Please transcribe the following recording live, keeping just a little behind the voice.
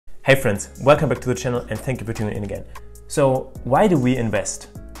Hey friends, welcome back to the channel and thank you for tuning in again. So why do we invest?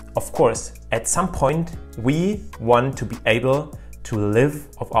 Of course, at some point we want to be able to live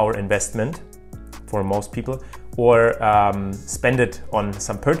of our investment for most people, or spend it on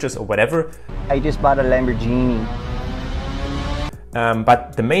some purchase or whatever. I just bought a Lamborghini.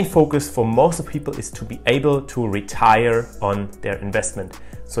 But the main focus for most of people is to be able to retire on their investment.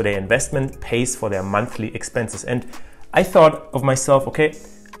 So their investment pays for their monthly expenses. And I thought of myself, okay,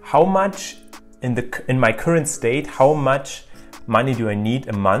 how much in my current state, how much money do I need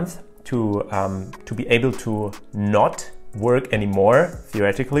a month to be able to not work anymore,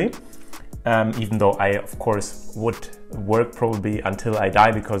 theoretically? Even though I, of course, would work probably until I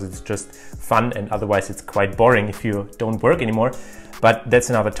die because it's just fun and otherwise it's quite boring if you don't work anymore. But that's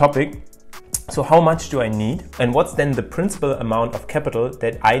another topic. So how much do I need? And what's then the principal amount of capital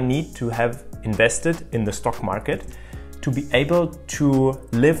that I need to have invested in the stock market to be able to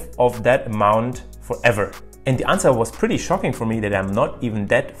live off that amount forever? And the answer was pretty shocking for me that I'm not even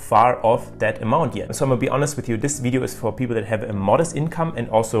that far off that amount yet. So I'm gonna be honest with you, this video is for people that have a modest income and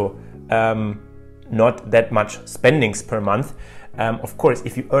also not that much spendings per month. Of course,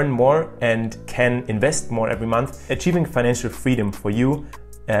 if you earn more and can invest more every month, achieving financial freedom for you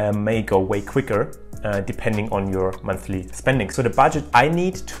may go way quicker depending on your monthly spending. So the budget I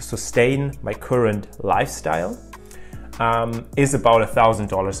need to sustain my current lifestyle is about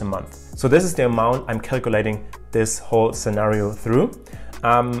 $1,000 a month. So this is the amount I'm calculating this whole scenario through.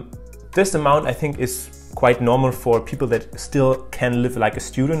 This amount I think is quite normal for people that still can live like a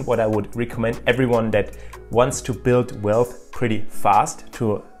student. What I would recommend everyone that wants to build wealth pretty fast,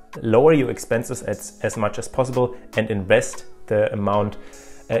 to lower your expenses as much as possible and invest the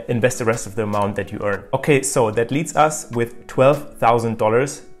rest of the amount that you earn. Okay, so that leads us with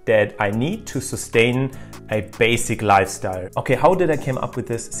 $12,000 that I need to sustain a basic lifestyle. Okay, how did I come up with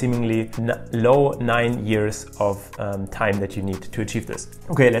this seemingly low 9 years of time that you need to achieve this?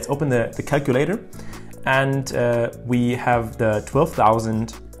 Okay, let's open the calculator, and we have the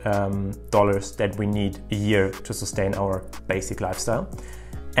 $12,000 that we need a year to sustain our basic lifestyle,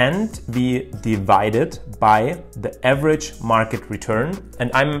 and we divide it by the average market return.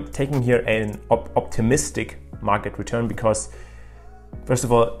 And I'm taking here an optimistic market return because, first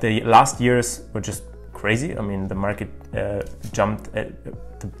of all, the last years were just crazy. I mean, the market jumped,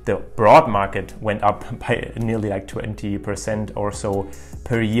 the broad market went up by nearly like 20% or so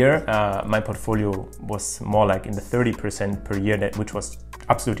per year. My portfolio was more like in the 30% per year, which was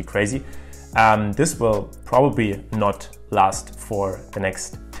absolutely crazy. This will probably not last for the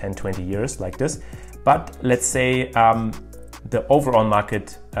next 10-20 years like this. But let's say the overall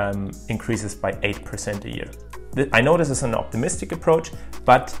market increases by 8% a year. I know this is an optimistic approach,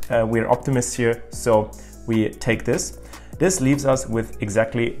 but we're optimists here, so we take this. This leaves us with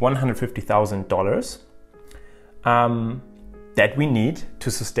exactly $150,000 that we need to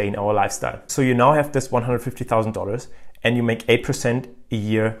sustain our lifestyle. So you now have this $150,000 and you make 8% a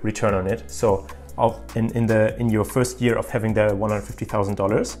year return on it. So in your first year of having the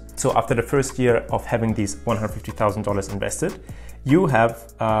 $150,000. So after the first year of having these $150,000 invested, you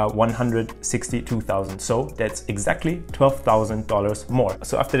have $162,000. So that's exactly $12,000 more.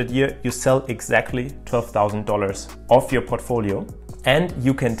 So after that year, you sell exactly $12,000 of your portfolio, and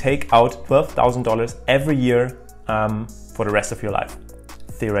you can take out $12,000 every year for the rest of your life,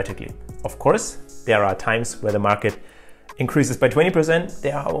 theoretically. Of course, there are times where the market increases by 20%.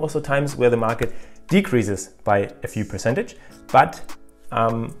 There are also times where the market decreases by a few percentage, but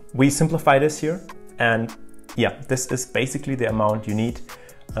we simplify this here, and yeah, this is basically the amount you need.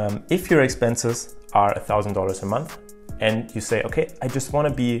 If your expenses are $1,000 a month and you say, okay, I just want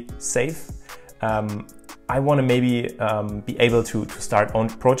to be safe, I want to maybe be able to start own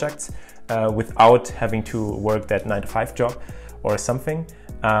projects without having to work that 9-to-5 job or something.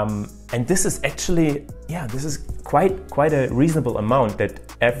 And this is actually, yeah, this is quite a reasonable amount that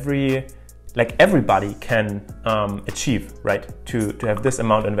everybody can achieve, right? To have this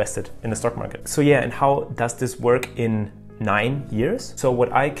amount invested in the stock market. So yeah, and how does this work in 9 years? So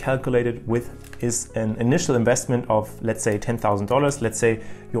what I calculated with is an initial investment of, let's say, $10,000. Let's say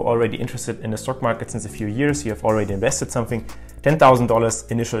you're already interested in the stock market since a few years, you have already invested something.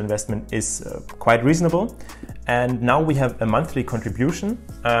 $10,000 initial investment is quite reasonable. And now we have a monthly contribution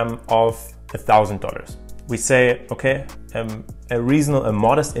of $1,000. We say, okay, a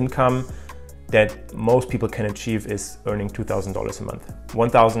modest income that most people can achieve is earning $2,000 a month.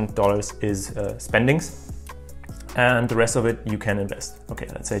 $1,000 is spendings, and the rest of it you can invest. Okay,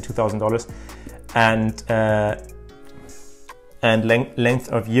 let's say $2,000. And length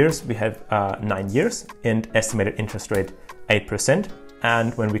of years, we have 9 years, and estimated interest rate 8%.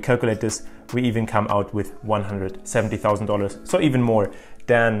 And when we calculate this, we even come out with $170,000. So even more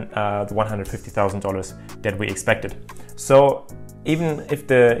than the $150,000 that we expected. So even if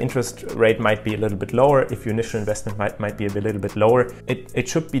the interest rate might be a little bit lower, if your initial investment might be a little bit lower, it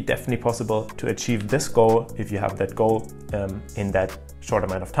should be definitely possible to achieve this goal, if you have that goal, in that short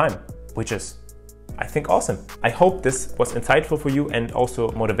amount of time, which is, I think, awesome. I hope this was insightful for you and also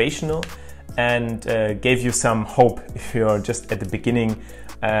motivational, and gave you some hope if you're just at the beginning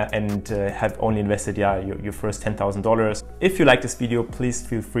and have only invested your first $10,000. If you like this video, please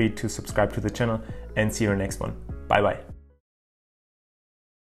feel free to subscribe to the channel, and see you in the next one. Bye bye.